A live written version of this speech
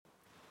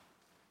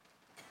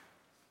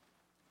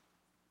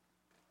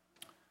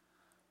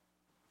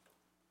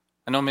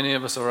know many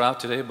of us are out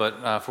today,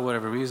 but for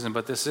whatever reason,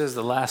 but this is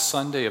the last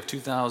Sunday of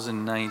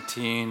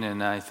 2019,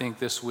 and I think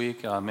this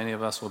week many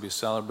of us will be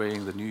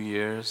celebrating the New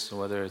Year's,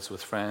 whether it's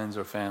with friends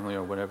or family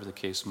or whatever the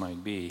case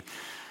might be.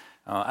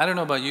 I don't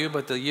know about you,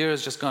 but the year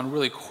has just gone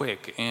really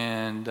quick,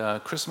 and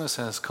Christmas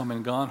has come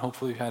and gone.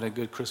 Hopefully you had a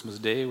good Christmas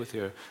day with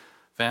your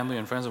family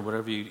and friends or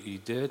whatever you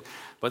did.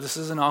 But this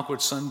is an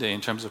awkward Sunday in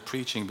terms of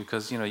preaching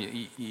because,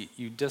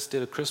 you just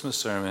did a Christmas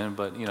sermon,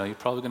 but, you're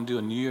probably going to do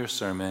a New Year's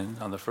sermon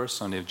on the first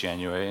Sunday of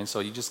January. And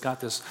so you just got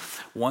this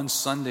one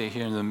Sunday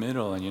here in the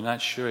middle, and you're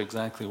not sure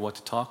exactly what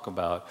to talk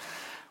about.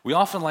 We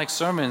often like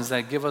sermons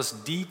that give us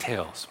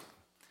details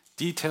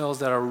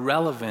that are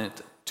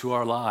relevant to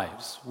our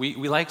lives. We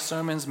like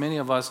sermons, many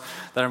of us,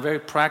 that are very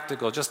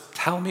practical. Just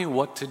tell me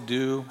what to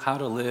do, how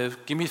to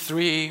live. Give me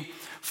 3,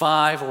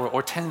 5,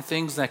 or 10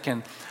 things that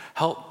can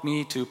help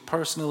me to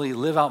personally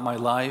live out my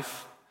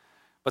life.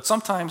 But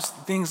sometimes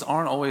things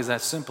aren't always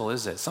that simple,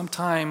 is it?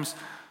 Sometimes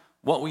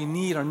what we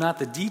need are not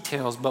the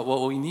details, but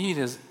what we need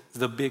is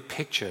the big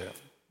picture,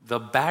 the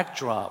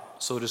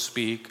backdrop, so to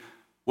speak,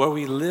 where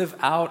we live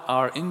out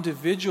our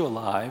individual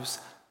lives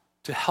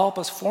to help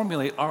us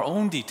formulate our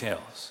own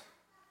details.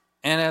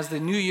 And as the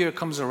new year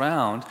comes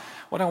around,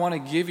 what I want to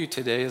give you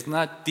today is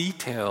not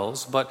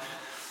details, nor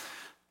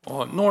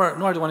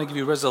do I want to give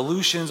you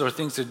resolutions or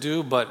things to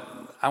do, but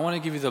I want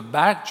to give you the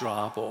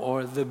backdrop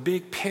or the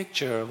big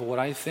picture of what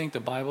I think the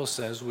Bible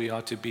says we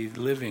ought to be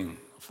living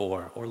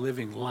for or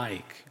living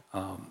like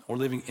or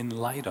living in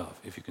light of,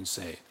 if you can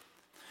say.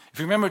 If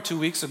you remember 2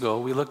 weeks ago,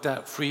 we looked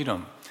at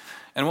freedom.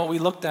 And what we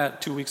looked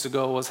at 2 weeks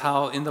ago was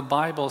how in the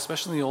Bible,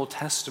 especially in the Old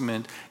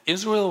Testament,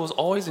 Israel was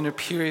always in a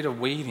period of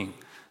waiting.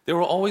 They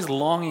were always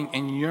longing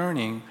and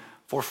yearning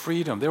for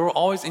freedom. They were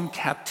always in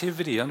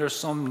captivity under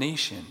some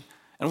nation.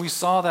 And we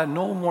saw that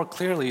no more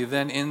clearly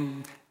than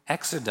in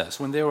Exodus,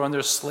 when they were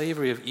under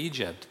slavery of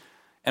Egypt.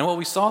 And what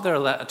we saw there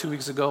 2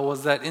 weeks ago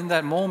was that in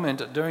that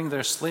moment during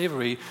their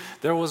slavery,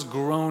 there was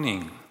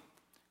groaning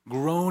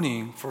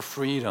for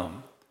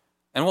freedom.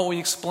 And what we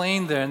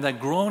explained there in that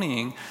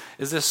groaning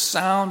is this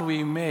sound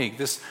we make,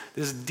 this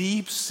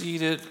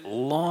deep-seated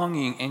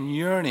longing and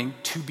yearning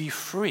to be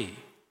free.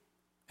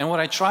 And what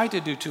I tried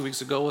to do 2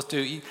 weeks ago was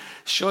to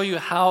show you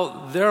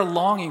how their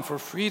longing for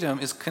freedom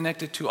is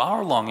connected to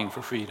our longing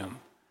for freedom.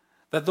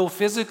 That though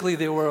physically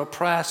they were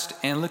oppressed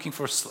and looking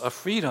for a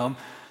freedom,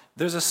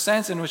 there's a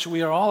sense in which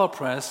we are all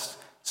oppressed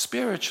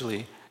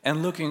spiritually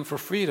and looking for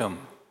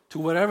freedom to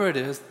whatever it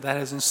is that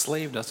has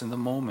enslaved us in the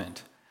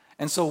moment.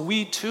 And so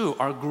we too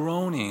are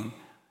groaning,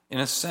 in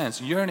a sense,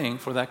 yearning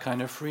for that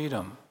kind of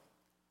freedom.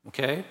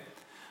 Okay?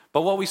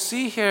 But what we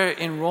see here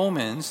in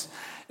Romans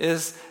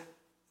is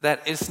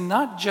that it's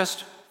not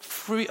just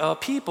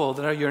people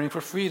that are yearning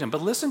for freedom.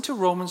 But listen to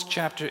Romans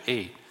chapter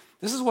 8.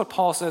 This is what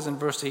Paul says in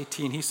verse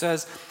 18. He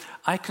says,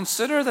 I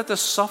consider that the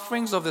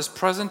sufferings of this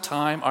present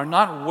time are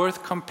not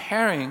worth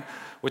comparing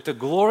with the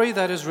glory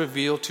that is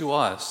revealed to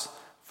us.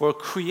 For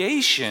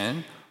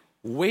creation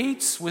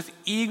waits with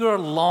eager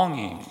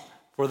longing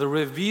for the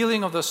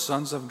revealing of the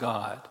sons of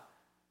God.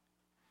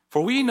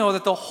 For we know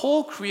that the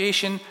whole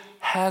creation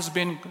has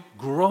been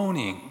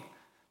groaning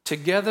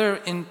together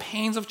in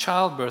pains of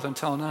childbirth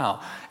until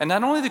now. And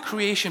not only the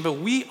creation, but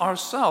we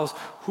ourselves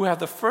who have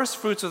the first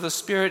fruits of the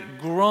Spirit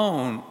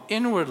groan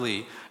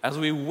inwardly as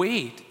we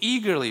wait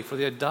eagerly for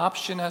the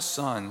adoption as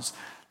sons,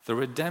 the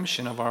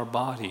redemption of our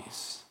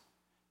bodies.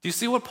 Do you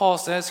see what Paul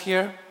says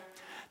here?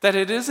 That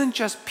it isn't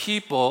just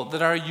people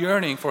that are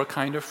yearning for a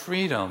kind of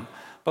freedom,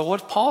 but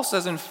what Paul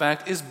says, in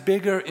fact, is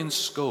bigger in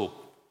scope,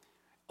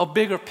 a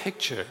bigger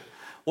picture.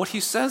 What he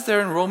says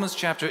there in Romans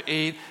chapter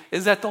 8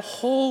 is that the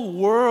whole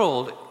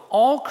world,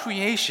 all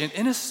creation,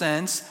 in a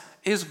sense,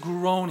 is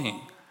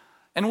groaning.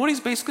 And what he's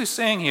basically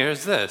saying here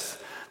is this,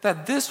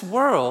 that this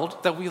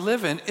world that we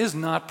live in is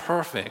not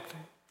perfect.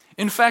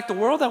 In fact, the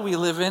world that we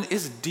live in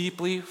is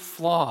deeply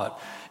flawed.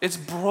 It's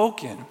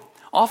broken.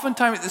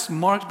 Oftentimes, it's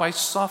marked by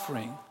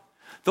suffering.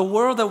 The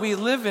world that we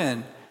live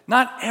in,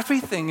 not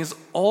everything is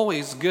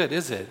always good,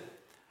 is it?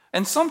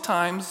 And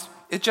sometimes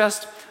it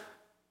just,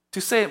 to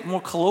say it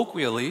more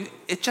colloquially,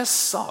 it just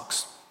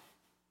sucks.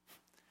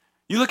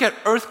 You look at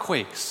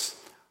earthquakes,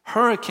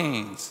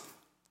 hurricanes,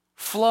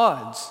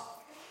 floods,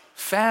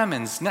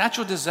 famines,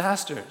 natural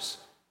disasters.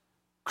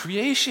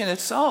 Creation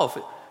itself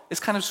is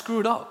kind of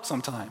screwed up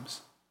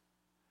sometimes.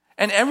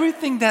 And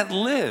everything that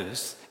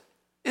lives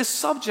is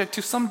subject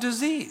to some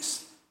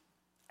disease.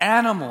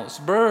 Animals,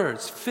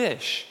 birds,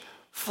 fish,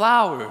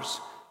 flowers,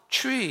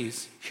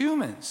 trees,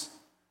 humans.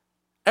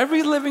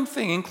 Every living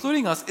thing,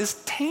 including us,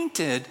 is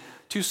tainted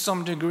to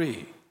some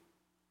degree.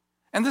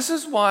 And this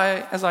is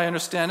why, as I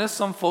understand it,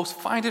 some folks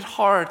find it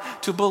hard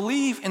to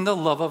believe in the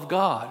love of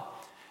God.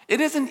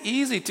 It isn't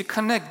easy to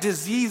connect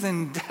disease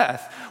and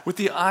death with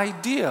the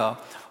idea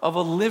of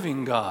a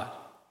living God.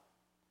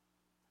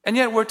 And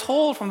yet we're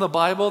told from the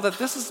Bible that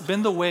this has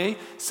been the way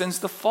since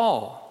the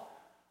fall.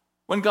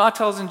 When God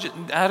tells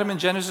Adam in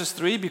Genesis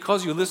 3,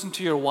 because you listened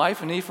to your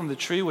wife and ate from the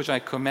tree which I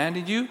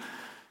commanded you,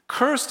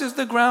 cursed is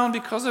the ground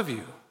because of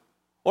you.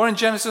 Or in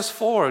Genesis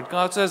 4,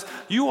 God says,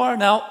 you are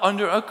now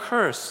under a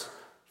curse,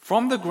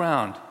 from the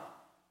ground,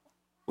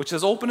 which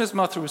has opened his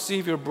mouth to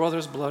receive your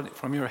brother's blood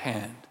from your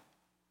hand.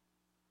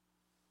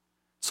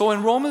 So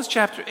in Romans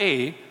chapter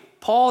 8,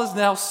 Paul is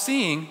now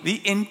seeing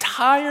the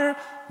entire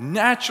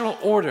natural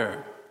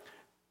order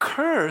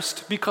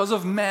cursed because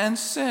of man's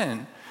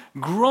sin,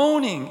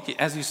 groaning,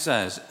 as he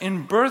says,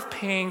 in birth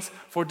pains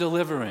for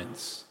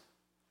deliverance.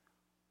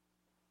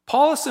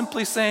 Paul is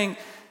simply saying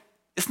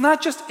it's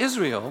not just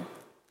Israel,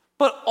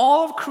 but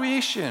all of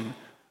creation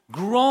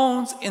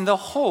groans in the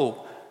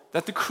hope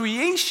that the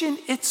creation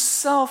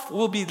itself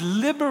will be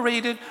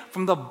liberated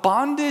from the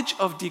bondage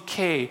of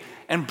decay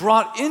and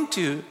brought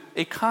into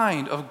a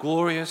kind of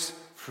glorious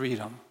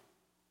freedom.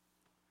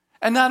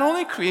 And not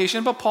only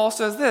creation, but Paul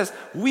says this,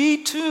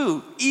 we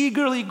too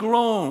eagerly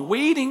groan,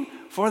 waiting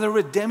for the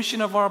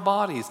redemption of our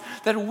bodies.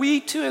 That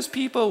we too as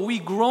people, we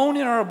groan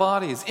in our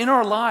bodies, in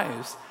our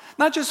lives,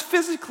 not just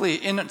physically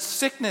in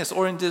sickness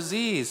or in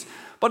disease,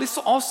 but it's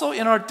also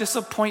in our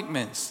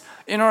disappointments,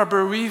 in our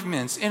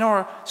bereavements, in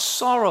our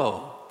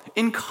sorrow,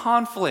 in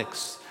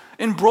conflicts,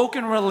 in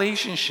broken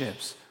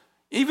relationships.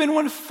 Even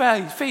when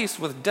faced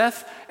with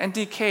death and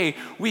decay,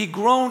 we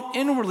groan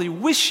inwardly,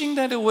 wishing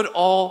that it would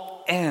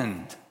all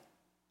end.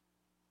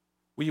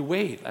 We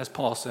wait, as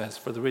Paul says,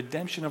 for the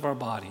redemption of our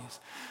bodies.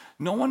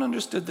 No one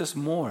understood this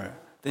more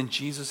than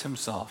Jesus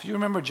himself. You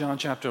remember John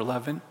chapter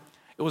 11?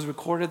 It was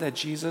recorded that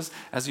Jesus,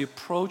 as he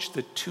approached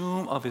the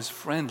tomb of his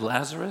friend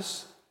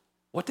Lazarus,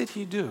 what did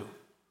he do?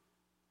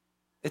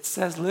 It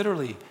says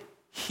literally,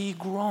 he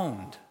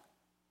groaned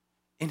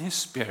in his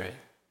spirit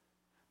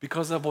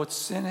because of what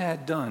sin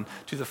had done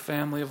to the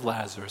family of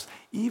Lazarus.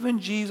 Even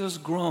Jesus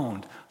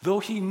groaned, though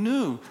he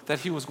knew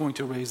that he was going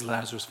to raise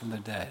Lazarus from the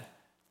dead.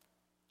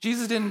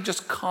 Jesus didn't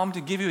just come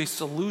to give you a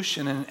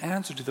solution and an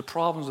answer to the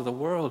problems of the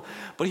world,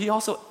 but he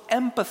also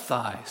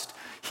empathized.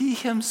 He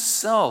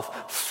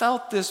himself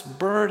felt this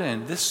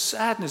burden, this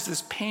sadness,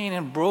 this pain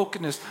and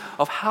brokenness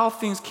of how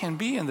things can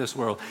be in this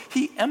world.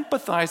 He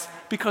empathized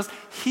because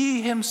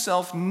he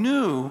himself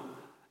knew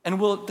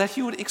that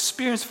he would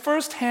experience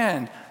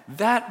firsthand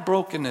that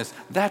brokenness,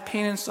 that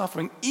pain and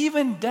suffering,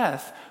 even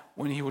death,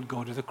 when he would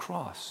go to the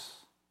cross.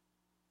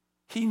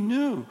 He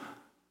knew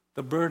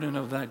the burden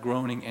of that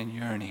groaning and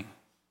yearning.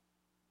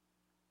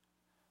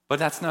 But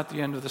that's not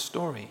the end of the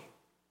story.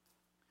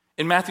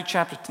 In Matthew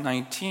chapter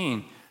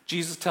 19,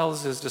 Jesus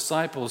tells his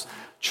disciples,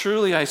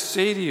 "Truly I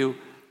say to you,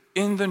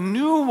 in the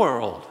new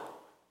world,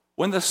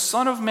 when the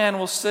Son of Man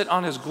will sit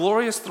on his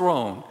glorious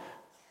throne,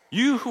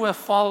 you who have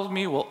followed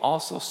me will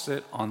also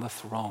sit on the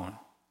throne."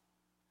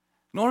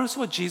 Notice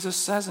what Jesus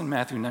says in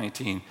Matthew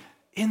 19.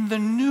 In the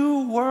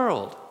new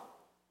world,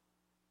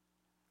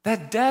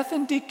 that death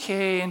and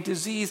decay and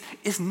disease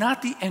is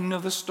not the end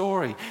of the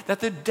story.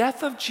 That the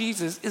death of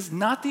Jesus is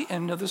not the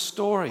end of the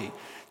story.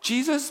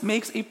 Jesus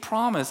makes a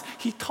promise.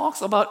 He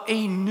talks about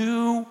a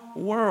new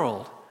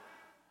world.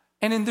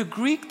 And in the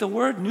Greek, the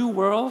word new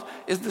world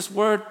is this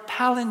word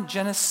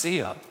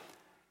palingenesia.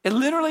 It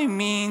literally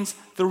means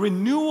the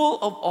renewal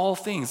of all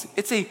things.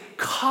 It's a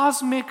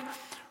cosmic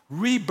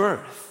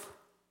rebirth.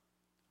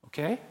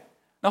 Okay?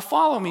 Now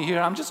follow me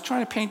here. I'm just trying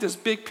to paint this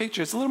big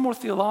picture. It's a little more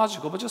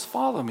theological, but just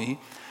follow me.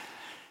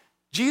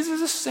 Jesus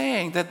is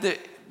saying that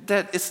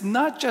it's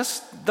not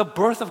just the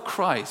birth of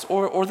Christ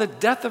or the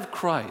death of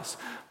Christ,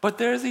 but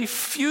there's a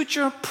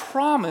future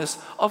promise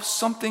of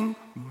something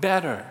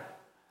better.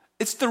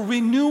 It's the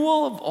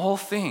renewal of all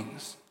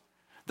things.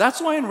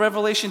 That's why in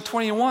Revelation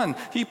 21,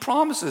 he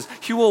promises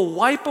he will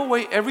wipe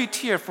away every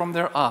tear from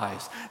their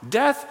eyes.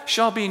 Death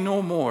shall be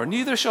no more,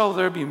 neither shall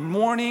there be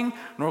mourning,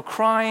 nor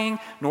crying,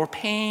 nor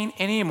pain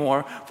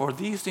anymore, for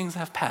these things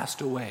have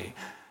passed away.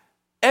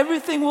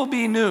 Everything will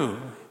be new.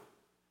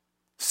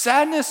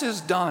 Sadness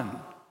is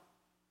done.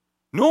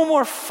 No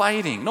more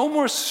fighting, no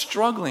more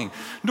struggling,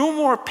 no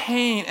more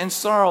pain and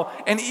sorrow,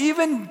 and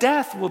even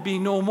death will be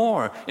no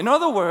more. In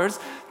other words,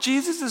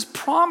 Jesus is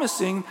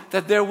promising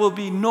that there will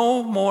be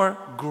no more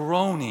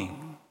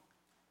groaning,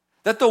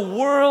 that the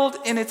world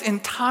in its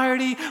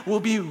entirety will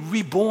be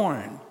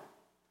reborn.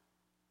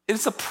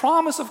 It's a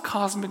promise of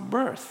cosmic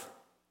birth.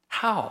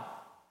 How?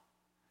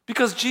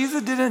 Because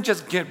Jesus didn't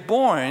just get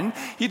born,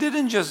 he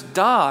didn't just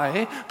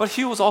die, but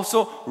he was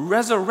also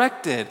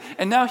resurrected.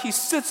 And now he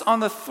sits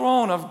on the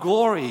throne of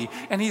glory,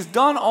 and he's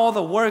done all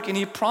the work, and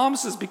he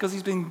promises, because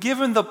he's been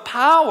given the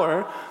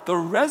power, the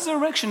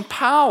resurrection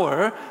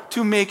power,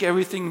 to make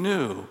everything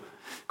new.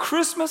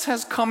 Christmas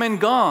has come and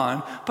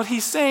gone, but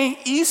he's saying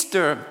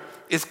Easter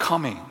is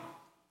coming.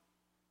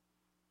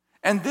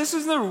 And this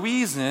is the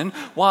reason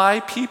why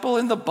people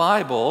in the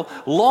Bible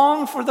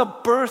long for the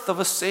birth of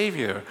a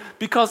Savior,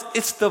 because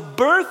it's the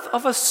birth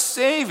of a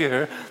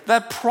Savior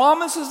that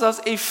promises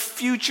us a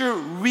future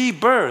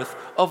rebirth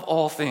of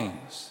all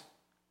things.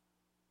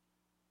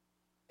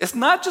 It's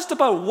not just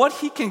about what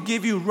he can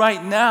give you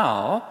right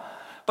now,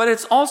 but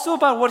it's also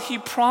about what he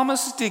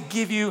promises to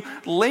give you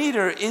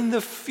later in the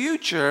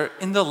future,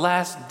 in the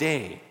last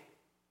day.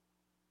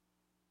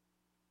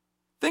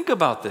 Think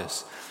about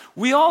this.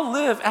 We all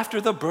live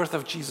after the birth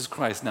of Jesus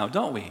Christ now,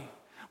 don't we?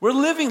 We're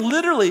living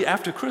literally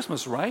after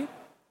Christmas, right?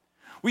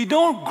 We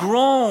don't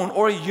groan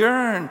or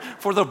yearn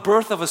for the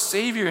birth of a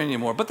Savior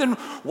anymore. But then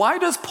why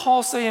does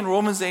Paul say in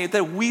Romans 8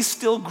 that we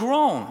still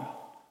groan?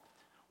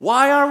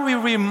 Why are we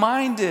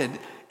reminded,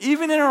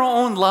 even in our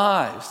own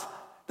lives,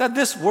 that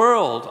this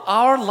world,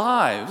 our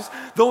lives,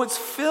 though it's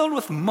filled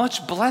with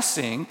much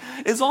blessing,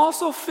 is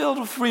also filled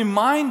with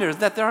reminders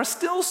that there are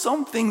still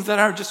some things that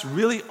are just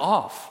really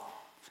off,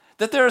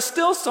 that there are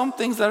still some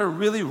things that are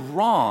really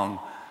wrong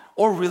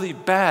or really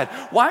bad?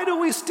 Why do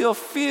we still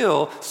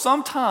feel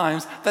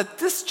sometimes that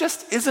this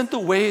just isn't the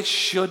way it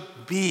should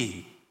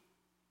be?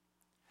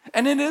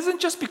 And it isn't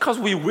just because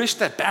we wish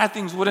that bad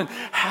things wouldn't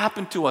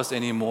happen to us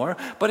anymore,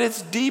 but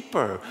it's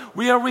deeper.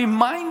 We are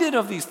reminded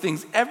of these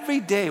things every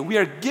day. We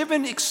are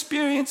given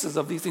experiences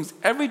of these things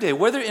every day,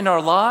 whether in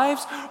our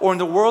lives or in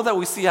the world that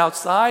we see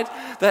outside,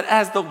 that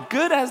as the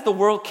good as the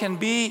world can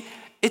be,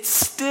 it's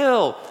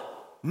still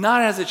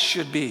not as it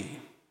should be.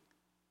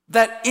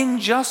 That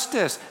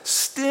injustice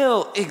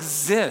still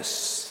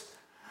exists.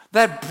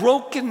 That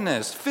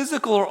brokenness,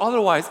 physical or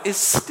otherwise, is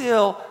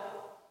still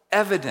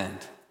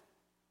evident.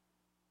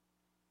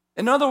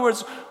 In other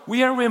words,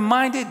 we are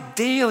reminded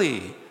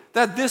daily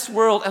that this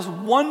world, as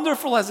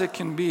wonderful as it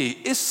can be,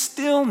 is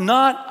still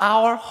not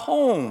our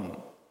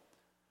home.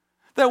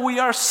 That we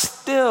are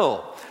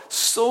still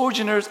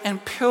sojourners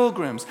and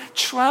pilgrims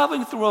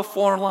traveling through a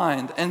foreign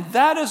land. And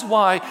that is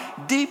why,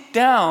 deep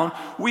down,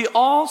 we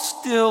all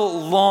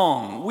still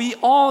long. We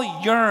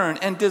all yearn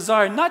and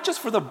desire, not just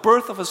for the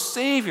birth of a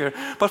Savior,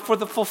 but for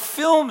the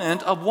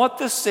fulfillment of what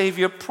the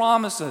Savior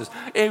promises.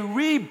 A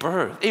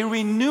rebirth, a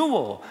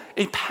renewal,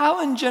 a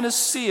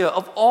palingenesia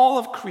of all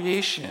of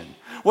creation,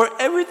 where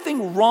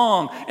everything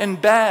wrong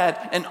and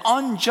bad and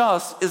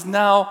unjust is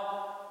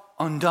now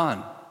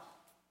undone.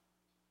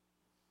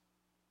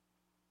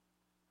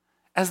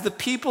 As the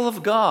people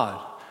of God,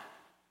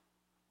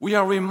 we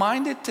are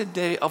reminded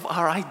today of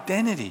our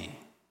identity.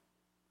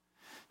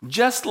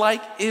 Just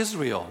like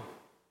Israel,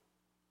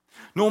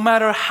 no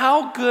matter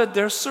how good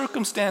their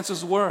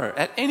circumstances were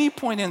at any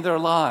point in their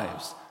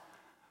lives,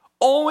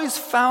 always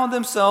found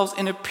themselves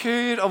in a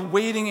period of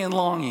waiting and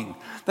longing,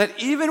 that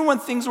even when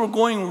things were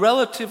going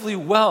relatively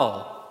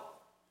well,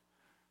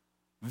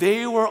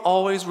 they were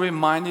always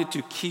reminded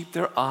to keep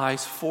their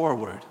eyes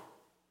forward,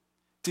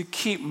 to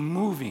keep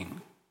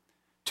moving,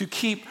 to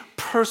keep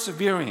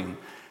persevering,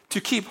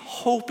 to keep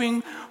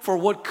hoping for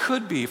what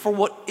could be, for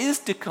what is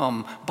to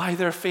come by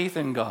their faith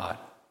in God.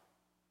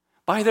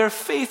 By their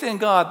faith in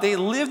God, they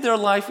lived their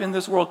life in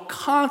this world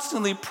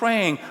constantly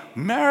praying,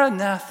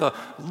 Maranatha,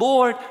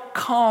 Lord,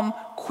 come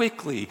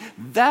quickly.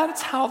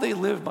 That's how they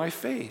lived by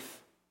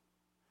faith.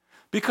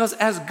 Because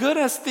as good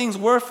as things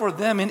were for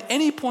them in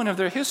any point of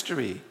their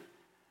history,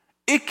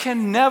 it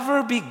can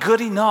never be good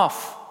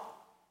enough.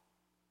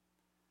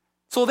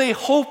 So they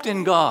hoped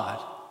in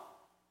God.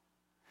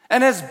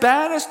 And as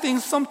bad as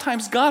things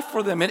sometimes got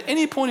for them at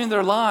any point in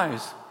their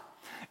lives,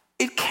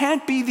 it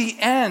can't be the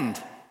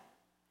end.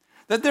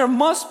 That there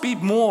must be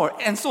more.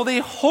 And so they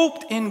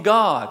hoped in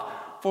God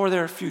for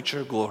their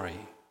future glory.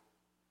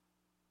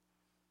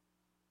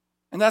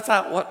 And that's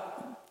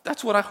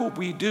what I hope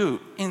we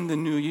do in the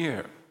new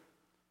year.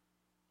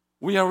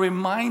 We are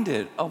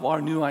reminded of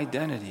our new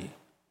identity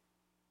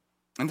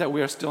and that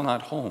we are still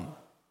not home.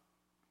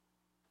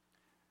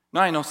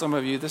 Now, I know some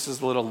of you, this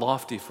is a little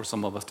lofty for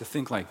some of us to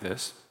think like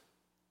this.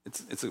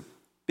 It's a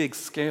big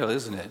scale,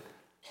 isn't it?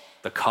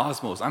 The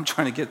cosmos. I'm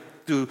trying to get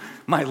through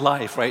my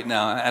life right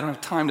now. I don't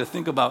have time to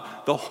think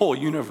about the whole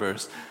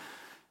universe.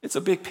 It's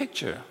a big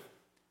picture.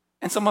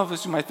 And some of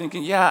us, you might be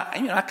thinking,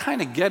 I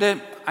kind of get it.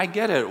 I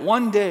get it.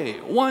 One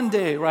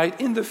day, right?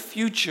 In the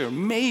future,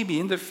 maybe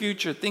in the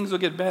future, things will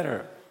get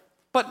better.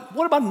 But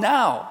what about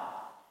now?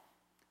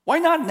 Why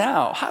not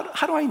now?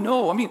 How do I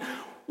know? I mean,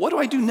 what do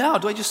I do now?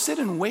 Do I just sit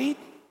and wait?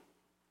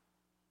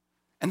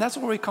 And that's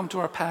where we come to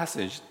our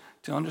passage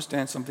to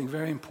understand something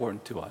very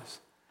important to us.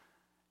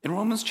 In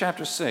Romans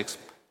chapter 6,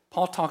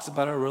 Paul talks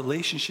about our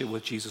relationship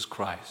with Jesus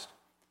Christ.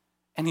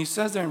 And he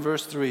says there in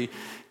verse 3,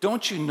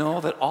 don't you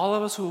know that all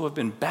of us who have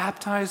been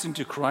baptized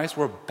into Christ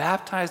were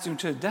baptized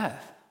into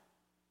death?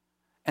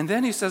 And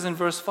then he says in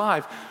verse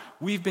 5,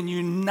 we've been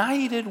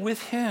united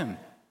with him.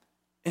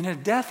 In a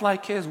death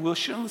like his, we'll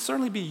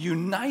certainly be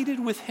united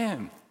with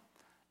him.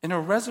 In a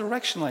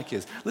resurrection like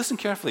his. Listen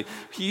carefully.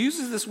 He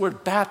uses this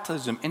word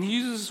baptism, and he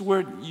uses this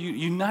word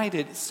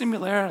united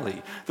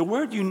similarly. The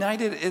word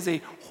united is a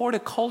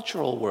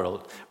horticultural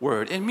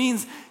word. It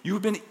means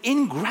you've been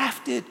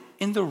engrafted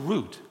in the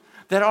root.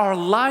 That our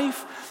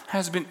life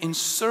has been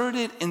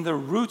inserted in the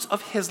roots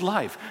of his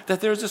life.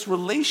 That there's this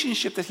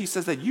relationship that he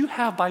says that you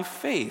have by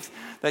faith.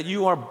 That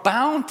you are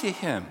bound to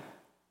him.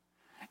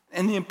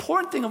 And the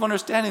important thing of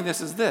understanding this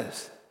is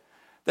this.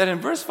 That in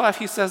verse 5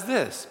 he says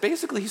this.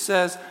 Basically he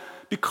says,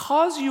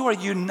 because you are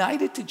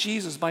united to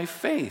Jesus by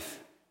faith,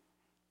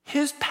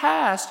 his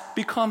past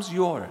becomes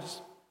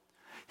yours.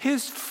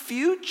 His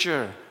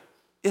future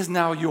is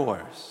now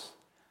yours.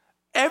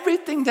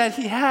 Everything that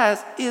he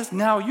has is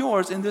now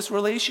yours in this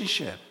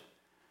relationship.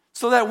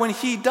 So that when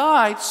he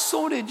died,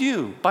 so did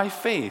you by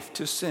faith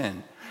to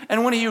sin.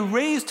 And when he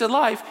raised to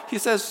life, he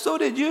says, so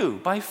did you,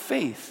 by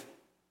faith,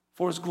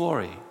 for his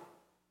glory.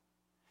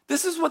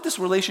 This is what this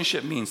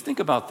relationship means. Think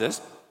about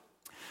this.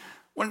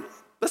 When,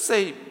 let's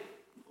say,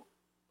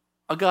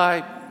 a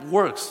guy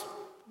works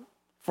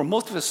for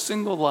most of his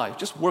single life,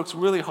 just works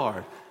really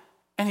hard,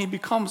 and he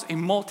becomes a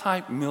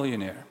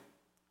multi-millionaire,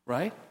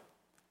 right?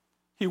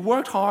 He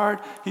worked hard,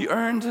 he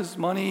earned his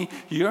money,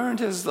 he earned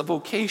his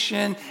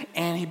vocation,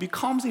 and he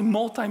becomes a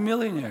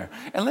multi-millionaire.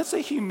 And let's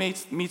say he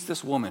meets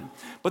this woman.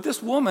 But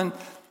this woman,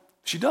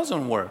 she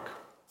doesn't work,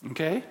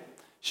 okay?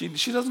 She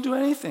doesn't do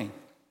anything.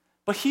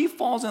 But he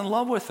falls in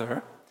love with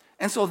her,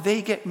 and so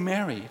they get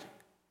married.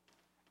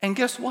 And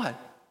guess what?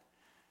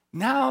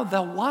 Now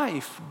the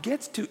wife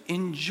gets to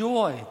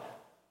enjoy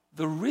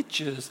the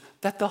riches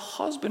that the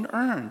husband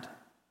earned.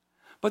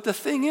 But the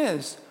thing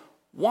is,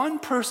 one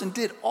person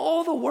did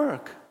all the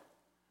work,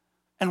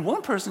 and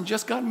one person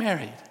just got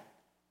married.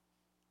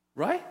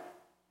 Right?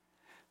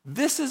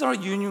 This is our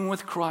union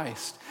with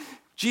Christ.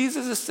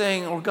 Jesus is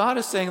saying, or God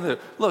is saying that,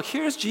 look,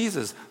 here's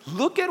Jesus.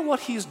 Look at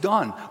what he's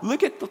done.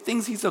 Look at the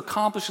things he's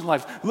accomplished in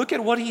life. Look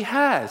at what he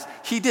has.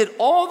 He did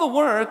all the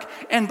work,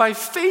 and by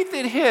faith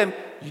in him,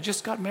 you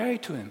just got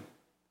married to him.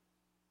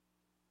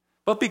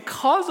 But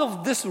because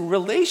of this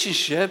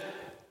relationship,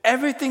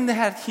 everything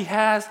that he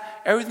has,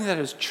 everything that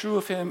is true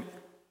of him,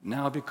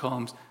 now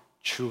becomes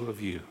true of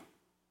you.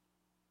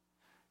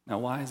 Now,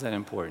 why is that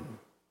important?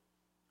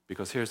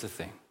 Because here's the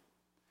thing.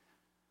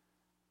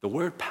 The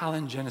word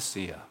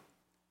palingenesia,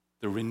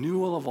 the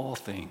renewal of all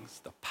things,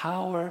 the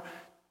power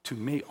to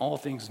make all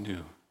things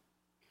new,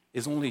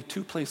 is only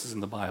two places in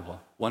the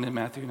Bible. One in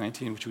Matthew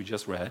 19, which we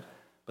just read,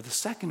 but the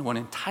second one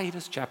in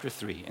Titus chapter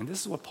 3. And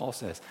this is what Paul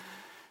says.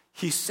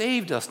 He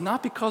saved us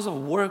not because of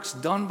works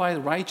done by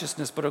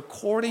righteousness, but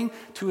according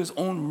to his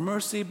own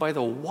mercy by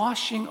the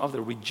washing of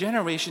the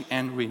regeneration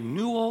and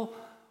renewal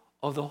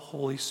of the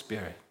Holy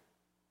Spirit.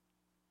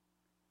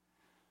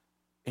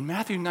 In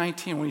Matthew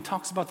 19, when he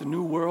talks about the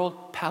new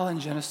world,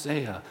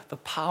 palingenesia, the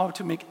power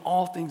to make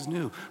all things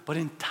new. But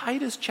in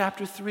Titus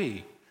chapter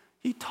 3,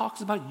 he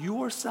talks about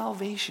your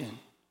salvation.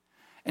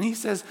 And he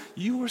says,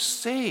 you were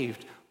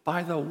saved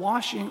by the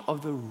washing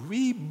of the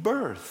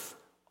rebirth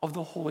of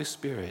the Holy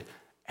Spirit.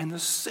 And the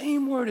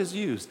same word is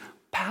used,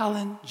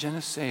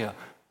 palingenesia,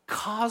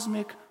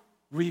 cosmic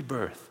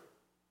rebirth.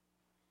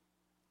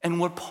 And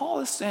what Paul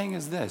is saying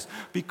is this: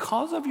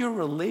 because of your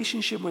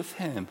relationship with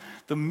him,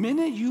 the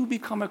minute you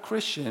become a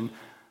Christian,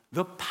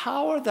 the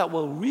power that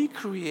will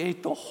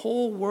recreate the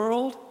whole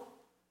world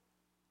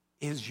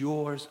is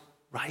yours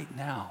right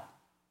now.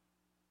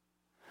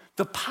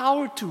 The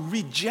power to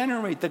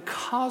regenerate the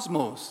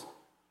cosmos,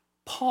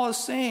 Paul is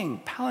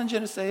saying,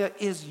 palingenesia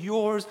is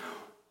yours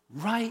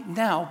right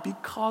now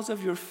because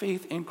of your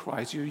faith in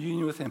Christ, your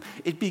union with him.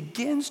 It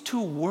begins to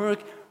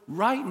work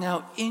right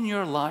now in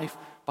your life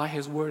by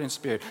his word and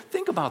spirit.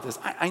 Think about this.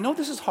 I know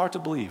this is hard to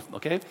believe,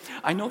 okay?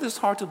 I know this is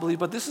hard to believe,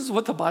 but this is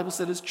what the Bible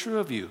said is true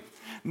of you.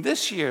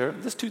 This year,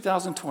 this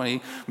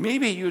 2020,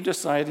 maybe you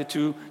decided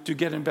to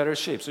get in better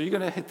shape. So you're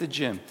going to hit the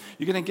gym.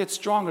 You're going to get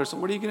stronger. So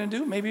what are you going to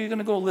do? Maybe you're going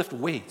to go lift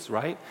weights,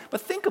 right?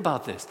 But think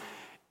about this.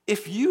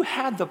 If you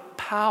had the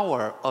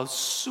power of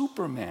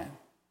Superman,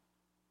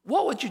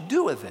 what would you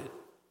do with it?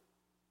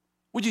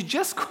 Would you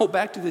just go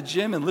back to the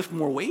gym and lift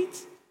more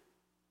weights?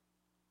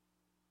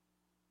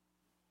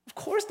 Of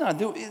course not.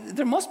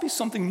 There must be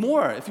something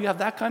more if you have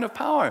that kind of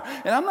power.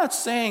 And I'm not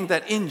saying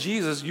that in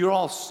Jesus you're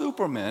all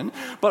Supermen,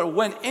 but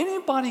when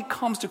anybody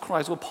comes to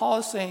Christ, well, Paul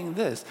is saying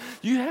this: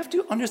 you have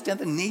to understand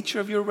the nature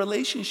of your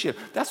relationship.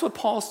 That's what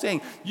Paul is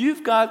saying.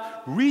 You've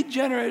got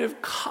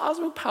regenerative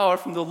cosmic power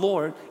from the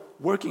Lord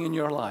working in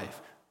your life.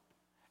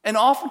 And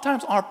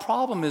oftentimes our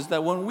problem is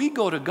that when we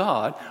go to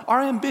God,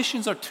 our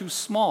ambitions are too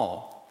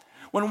small.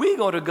 When we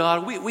go to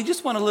God, we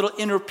just want a little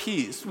inner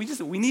peace.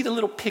 We need a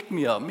little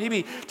pick-me-up,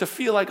 maybe to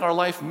feel like our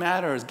life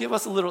matters, give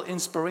us a little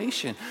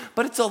inspiration.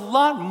 But it's a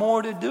lot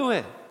more to do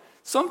it.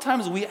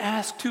 Sometimes we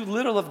ask too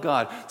little of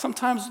God.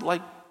 Sometimes,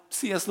 like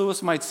C.S.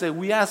 Lewis might say,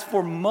 we ask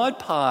for mud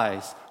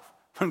pies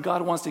when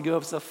God wants to give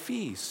us a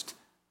feast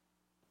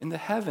in the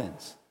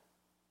heavens.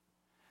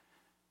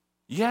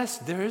 Yes,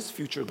 there is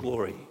future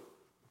glory.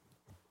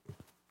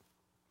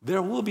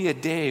 There will be a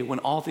day when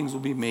all things will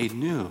be made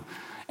new.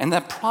 And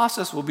that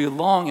process will be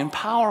long and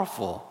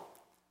powerful.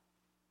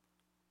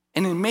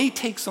 And it may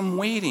take some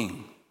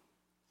waiting.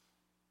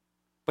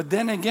 But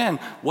then again,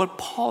 what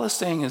Paul is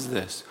saying is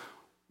this: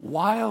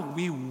 while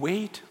we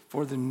wait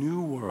for the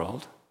new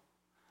world,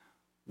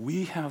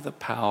 we have the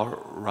power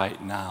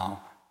right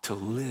now to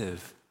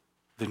live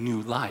the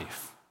new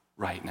life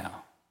right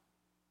now.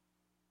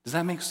 Does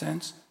that make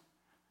sense?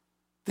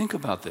 Think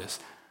about this.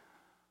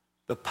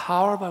 The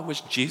power by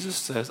which Jesus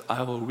says,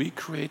 I will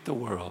recreate the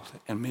world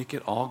and make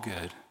it all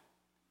good,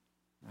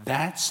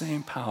 that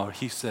same power,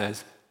 he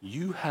says,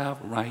 you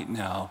have right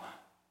now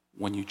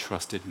when you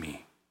trusted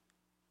me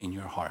in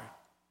your heart.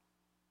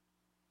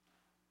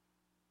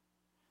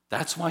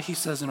 That's why he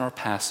says in our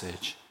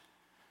passage,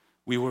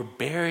 We were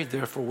buried,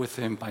 therefore, with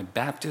him by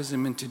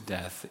baptism into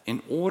death,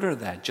 in order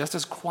that, just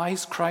as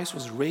Christ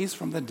was raised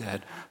from the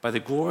dead by the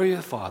glory of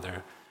the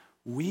Father,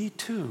 we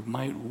too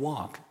might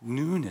walk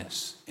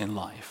newness in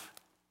life.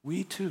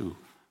 We too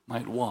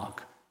might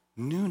walk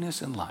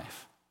newness in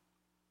life.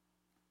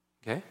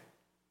 Okay?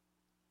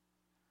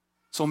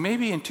 So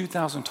maybe in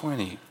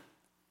 2020,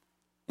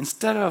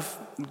 instead of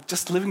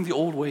just living the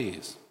old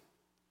ways,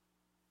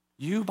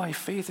 you, by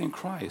faith in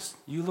Christ,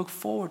 you look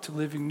forward to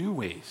living new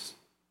ways.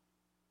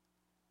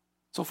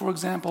 So, for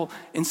example,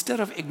 instead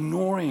of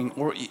ignoring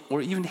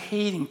or even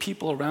hating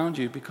people around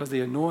you because they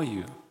annoy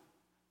you,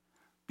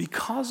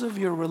 because of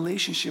your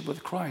relationship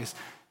with Christ,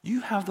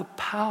 you have the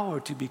power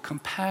to be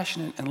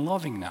compassionate and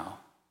loving now.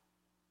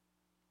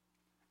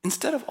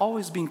 Instead of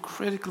always being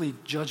critically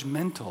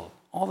judgmental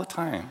all the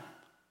time,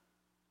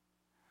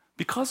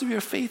 because of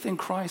your faith in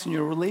Christ and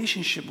your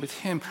relationship with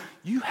him,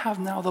 you have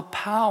now the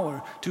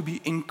power to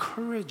be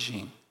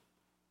encouraging.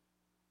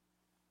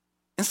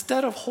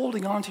 Instead of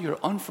holding on to your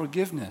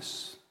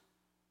unforgiveness,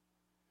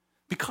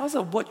 because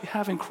of what you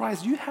have in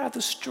Christ, you have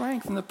the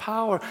strength and the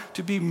power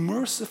to be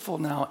merciful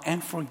now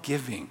and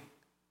forgiving.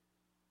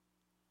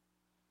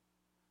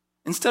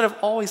 Instead of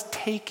always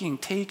taking,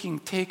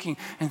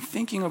 and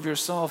thinking of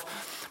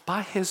yourself,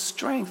 by his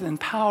strength and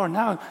power,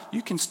 now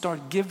you can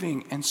start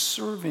giving and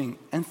serving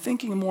and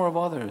thinking more of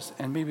others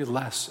and maybe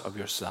less of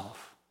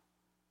yourself.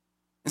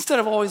 Instead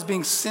of always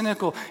being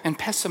cynical and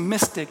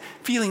pessimistic,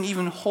 feeling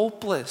even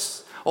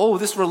hopeless. Oh,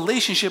 this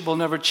relationship will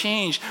never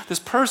change. This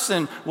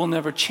person will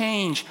never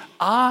change.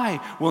 I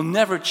will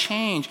never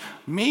change.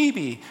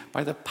 Maybe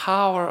by the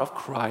power of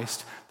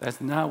Christ that's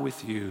now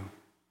with you,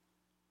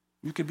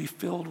 you could be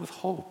filled with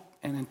hope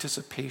and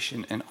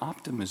anticipation and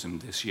optimism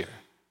this year.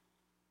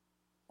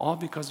 All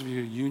because of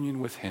your union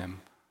with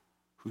him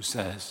who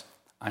says,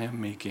 I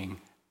am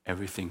making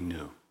everything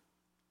new.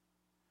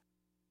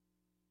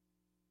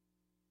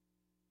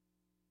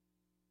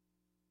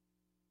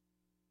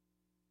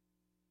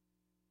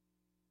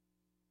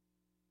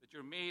 That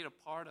you're made a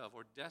part of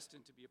or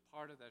destined to be a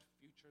part of that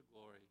future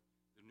glory,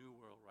 the new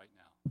world right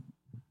now.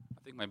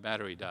 I think my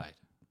battery died.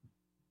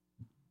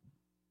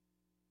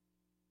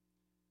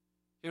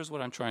 Here's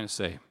what I'm trying to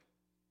say.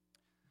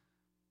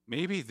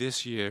 Maybe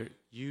this year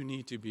you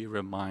need to be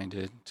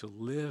reminded to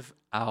live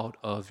out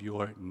of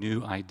your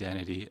new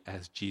identity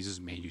as Jesus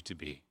made you to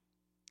be.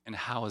 And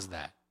how is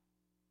that?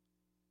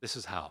 This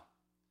is how.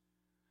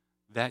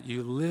 That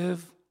you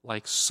live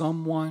like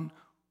someone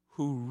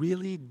who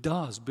really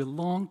does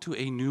belong to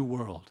a new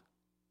world,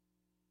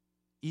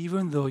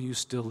 even though you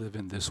still live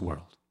in this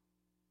world.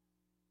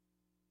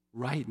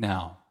 Right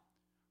now,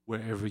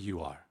 wherever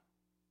you are.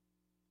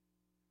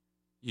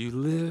 You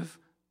live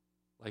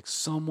like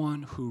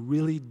someone who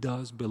really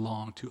does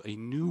belong to a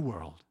new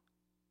world,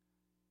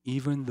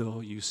 even though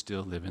you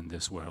still live in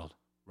this world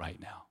right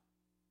now.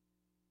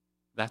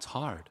 That's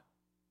hard,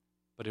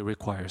 but it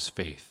requires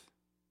faith.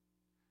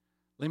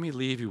 Let me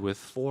leave you with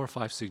 4 or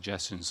 5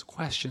 suggestions,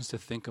 questions to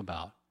think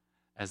about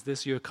as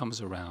this year comes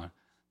around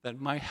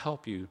that might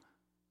help you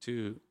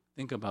to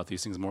think about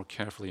these things more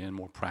carefully and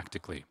more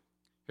practically.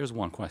 Here's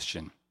one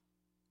question.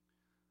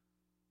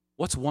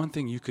 What's one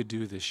thing you could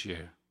do this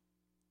year,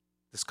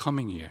 this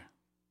coming year,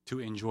 to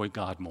enjoy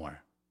God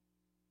more?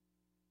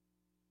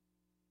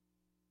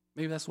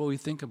 Maybe that's what we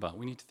think about.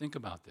 We need to think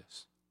about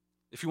this.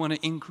 If you want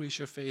to increase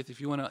your faith, if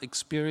you want to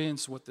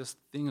experience what this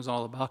thing is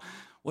all about,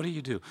 what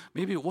do?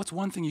 Maybe what's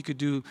one thing you could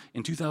do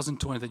in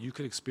 2020 that you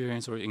could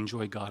experience or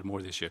enjoy God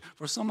more this year?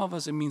 For some of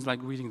us, it means like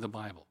reading the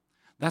Bible.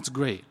 That's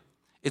great.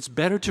 It's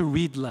better to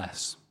read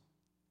less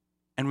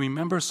and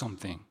remember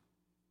something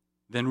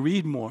than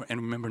read more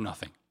and remember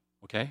nothing,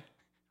 okay?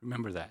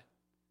 Remember that.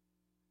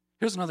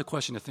 Here's another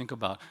question to think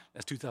about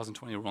as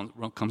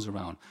 2020 comes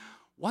around.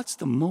 What's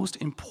the most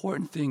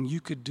important thing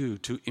you could do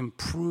to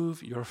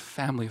improve your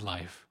family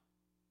life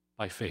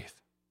by faith?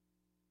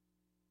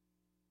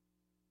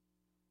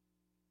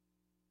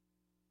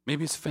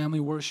 Maybe it's family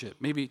worship.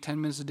 Maybe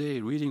 10 minutes a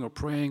day, reading or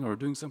praying or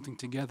doing something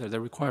together that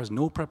requires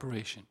no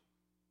preparation.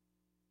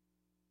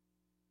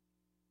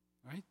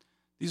 Right?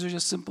 These are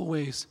just simple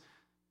ways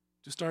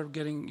to start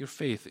getting your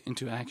faith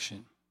into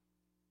action.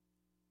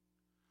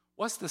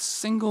 What's the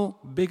single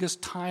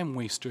biggest time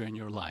waster in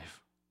your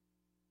life?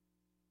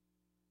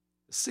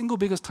 The single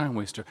biggest time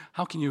waster.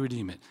 How can you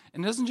redeem it?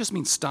 And it doesn't just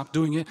mean stop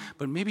doing it,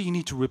 but maybe you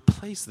need to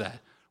replace that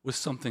with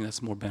something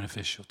that's more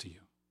beneficial to you.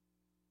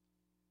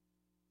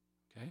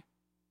 Okay?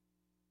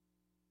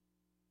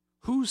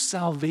 Whose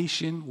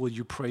salvation will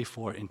you pray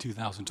for in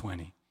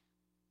 2020?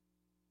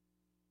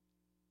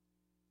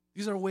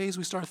 These are ways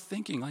we start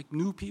thinking like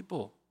new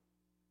people.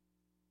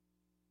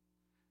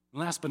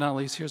 And last but not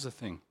least, here's the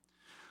thing.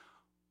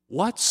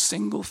 What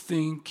single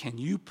thing can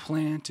you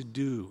plan to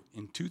do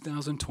in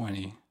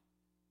 2020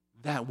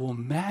 that will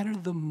matter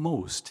the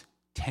most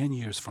 10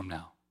 years from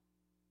now?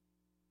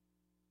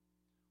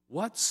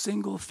 What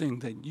single thing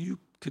that you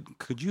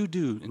could you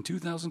do in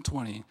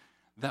 2020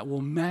 that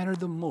will matter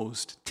the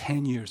most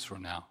 10 years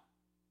from now?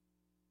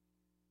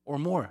 Or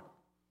more,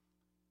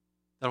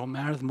 that will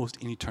matter the most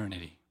in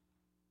eternity?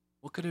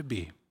 What could it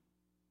be?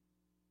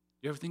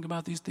 You ever think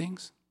about these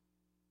things?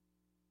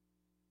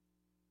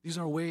 These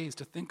are ways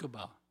to think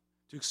about,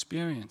 to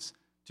experience,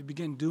 to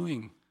begin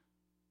doing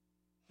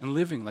and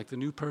living like the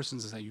new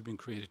persons that you've been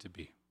created to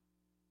be.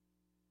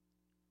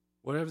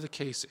 Whatever the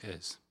case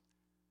is,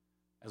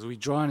 as we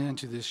draw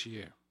into this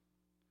year,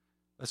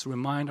 let's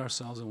remind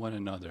ourselves and one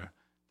another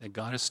that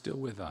God is still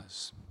with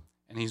us,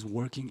 and He's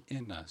working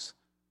in us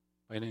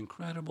by an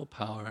incredible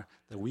power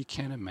that we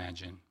can't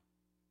imagine,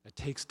 that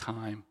takes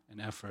time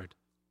and effort,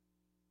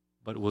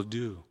 but will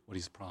do what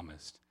He's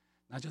promised.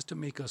 Not just to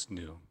make us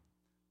new,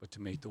 but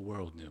to make the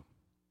world new.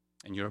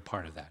 And you're a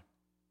part of that.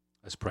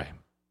 Let's pray.